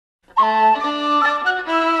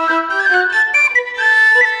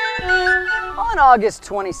August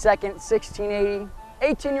 22nd, 1680,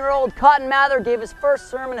 18-year-old Cotton Mather gave his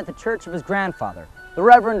first sermon at the church of his grandfather, the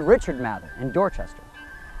Reverend Richard Mather, in Dorchester.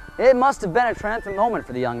 It must have been a triumphant moment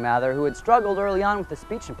for the young Mather, who had struggled early on with a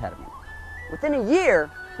speech impediment. Within a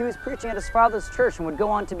year, he was preaching at his father's church and would go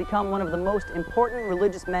on to become one of the most important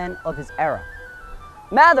religious men of his era.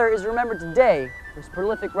 Mather is remembered today for his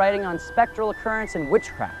prolific writing on spectral occurrence and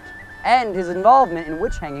witchcraft, and his involvement in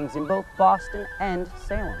witch hangings in both Boston and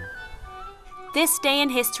Salem. This Day in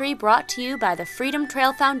History brought to you by the Freedom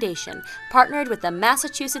Trail Foundation, partnered with the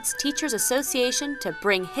Massachusetts Teachers Association to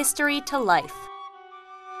bring history to life.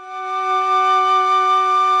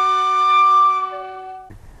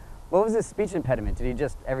 What was his speech impediment? Did he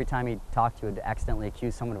just, every time he talked, he would accidentally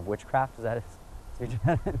accuse someone of witchcraft? Is that his speech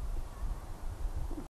impediment?